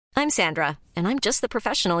I'm Sandra, and I'm just the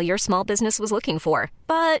professional your small business was looking for.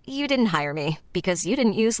 But you didn't hire me because you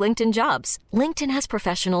didn't use LinkedIn Jobs. LinkedIn has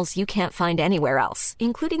professionals you can't find anywhere else,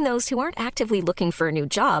 including those who aren't actively looking for a new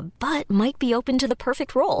job, but might be open to the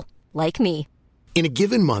perfect role, like me. In a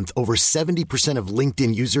given month, over 70% of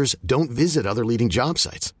LinkedIn users don't visit other leading job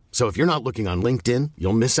sites. So if you're not looking on LinkedIn,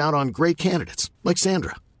 you'll miss out on great candidates like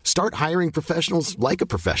Sandra. Start hiring professionals like a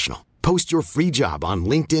professional. Post your free job on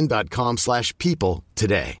linkedin.com/people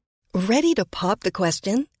today. Ready to pop the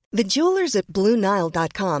question? The jewelers at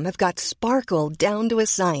BlueNile.com have got sparkle down to a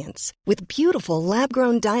science with beautiful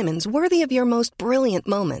lab-grown diamonds worthy of your most brilliant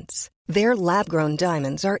moments. Their lab-grown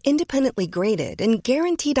diamonds are independently graded and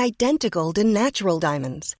guaranteed identical to natural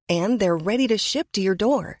diamonds, and they're ready to ship to your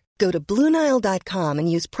door. Go to BlueNile.com and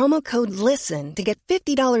use promo code LISTEN to get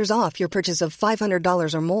 $50 off your purchase of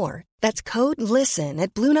 $500 or more. That's code LISTEN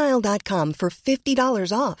at BlueNile.com for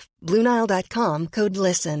 $50 off. BlueNile.com, code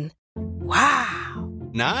LISTEN. Wow.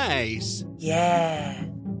 Nice. Yeah.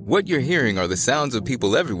 What you're hearing are the sounds of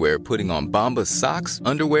people everywhere putting on Bombas socks,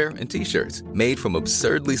 underwear, and T-shirts made from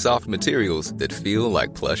absurdly soft materials that feel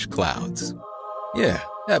like plush clouds. Yeah,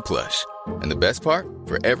 that plush. And the best part?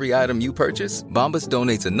 For every item you purchase, Bombas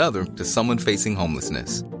donates another to someone facing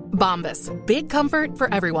homelessness. Bombas. Big comfort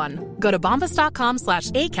for everyone. Go to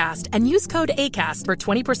bombas.com/ACAST and use code ACAST for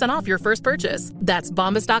 20% off your first purchase. That's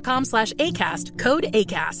bombas.com/ACAST. Code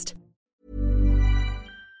ACAST.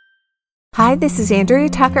 Hi, this is Andrea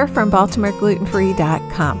Tucker from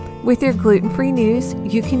BaltimoreGlutenFree.com. With your gluten-free news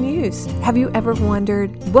you can use. Have you ever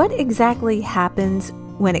wondered what exactly happens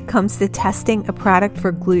when it comes to testing a product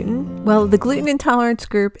for gluten? Well, the Gluten Intolerance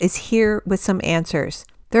Group is here with some answers.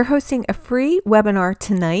 They're hosting a free webinar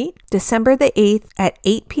tonight, December the 8th at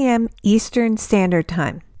 8 p.m. Eastern Standard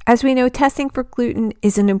Time. As we know, testing for gluten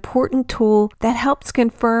is an important tool that helps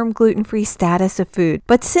confirm gluten-free status of food.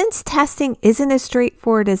 But since testing isn't as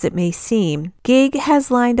straightforward as it may seem, GIG has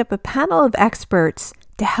lined up a panel of experts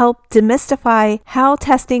to help demystify how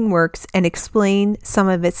testing works and explain some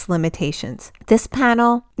of its limitations. This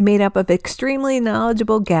panel, made up of extremely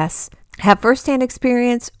knowledgeable guests, have firsthand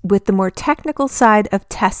experience with the more technical side of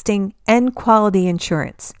testing and quality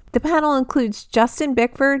assurance. The panel includes Justin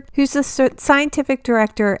Bickford, who's the scientific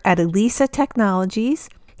director at Elisa Technologies.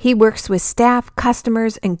 He works with staff,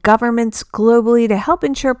 customers, and governments globally to help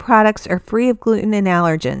ensure products are free of gluten and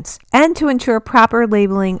allergens, and to ensure proper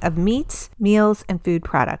labeling of meats, meals, and food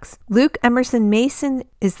products. Luke Emerson Mason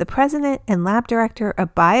is the president and lab director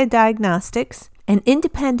of Biodiagnostics, an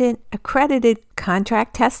independent, accredited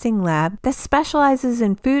contract testing lab that specializes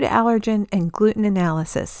in food allergen and gluten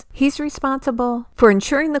analysis. He's responsible for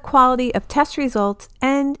ensuring the quality of test results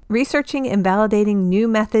and researching and validating new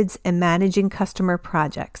methods and managing customer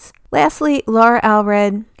projects. Lastly, Laura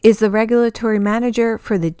Alred is the regulatory manager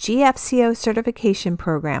for the GFCO certification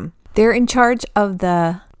program. They're in charge of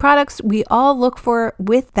the products we all look for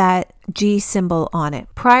with that G symbol on it.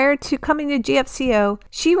 Prior to coming to GFCO,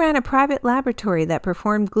 she ran a private laboratory that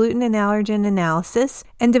performed gluten and allergen analysis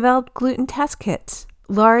and developed gluten test kits.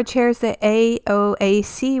 Laura chairs the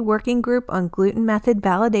AOAC Working Group on Gluten Method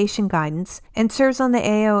Validation Guidance and serves on the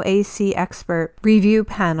AOAC Expert Review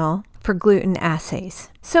Panel for gluten assays.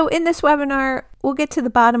 So in this webinar, we'll get to the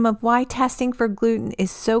bottom of why testing for gluten is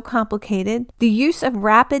so complicated, the use of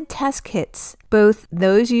rapid test kits, both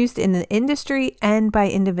those used in the industry and by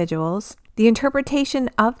individuals, the interpretation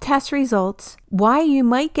of test results, why you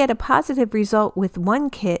might get a positive result with one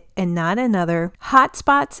kit and not another,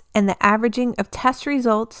 hotspots and the averaging of test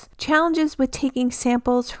results, challenges with taking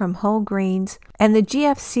samples from whole grains, and the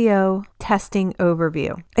GFCO testing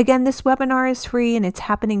overview. Again, this webinar is free and it's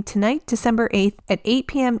happening tonight, December 8th at 8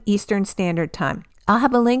 p.m. Eastern Standard Time. I'll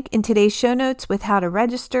have a link in today's show notes with how to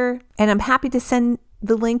register, and I'm happy to send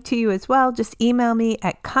the link to you as well. Just email me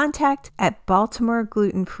at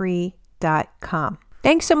contact@BaltimoreGlutenFree.com.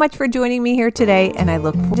 Thanks so much for joining me here today, and I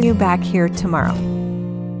look forward to you back here tomorrow.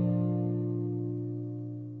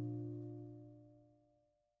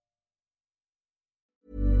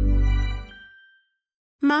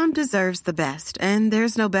 Mom deserves the best, and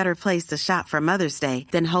there's no better place to shop for Mother's Day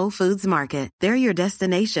than Whole Foods Market. They're your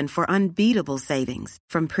destination for unbeatable savings,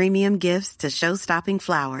 from premium gifts to show-stopping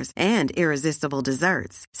flowers and irresistible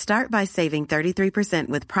desserts. Start by saving 33%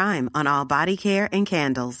 with Prime on all body care and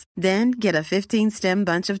candles. Then get a 15-stem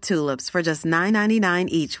bunch of tulips for just $9.99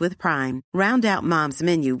 each with Prime. Round out Mom's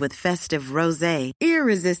menu with festive rosé,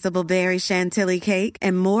 irresistible berry chantilly cake,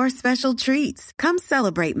 and more special treats. Come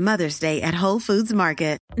celebrate Mother's Day at Whole Foods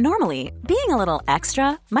Market. Normally, being a little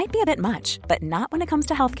extra might be a bit much, but not when it comes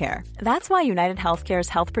to healthcare. That's why United Healthcare's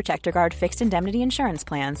Health Protector Guard fixed indemnity insurance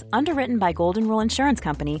plans, underwritten by Golden Rule Insurance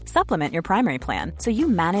Company, supplement your primary plan so you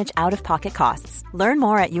manage out-of-pocket costs. Learn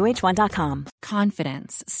more at uh1.com.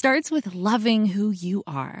 Confidence starts with loving who you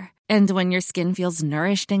are. And when your skin feels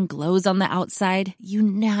nourished and glows on the outside, you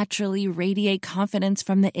naturally radiate confidence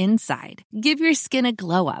from the inside. Give your skin a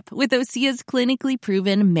glow up with Osea's clinically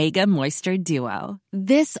proven Mega Moisture Duo.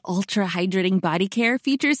 This ultra-hydrating body care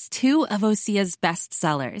features 2 of Osea's best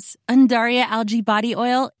sellers, Undaria Algae Body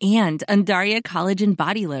Oil and Undaria Collagen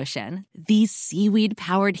Body Lotion. These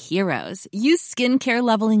seaweed-powered heroes use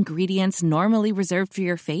skincare-level ingredients normally reserved for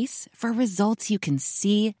your face for results you can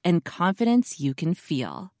see and confidence you can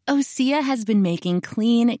feel. Osea has been making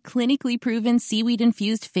clean, clinically proven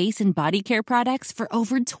seaweed-infused face and body care products for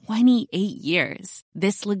over 28 years.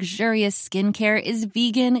 This luxurious skincare is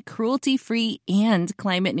vegan, cruelty-free, and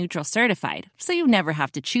climate-neutral certified, so you never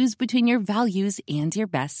have to choose between your values and your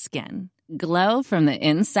best skin. Glow from the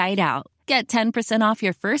inside out. Get 10% off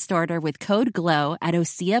your first order with code GLOW at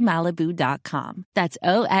OseaMalibu.com. That's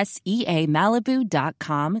OSEA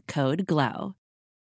Malibu.com, code GLOW.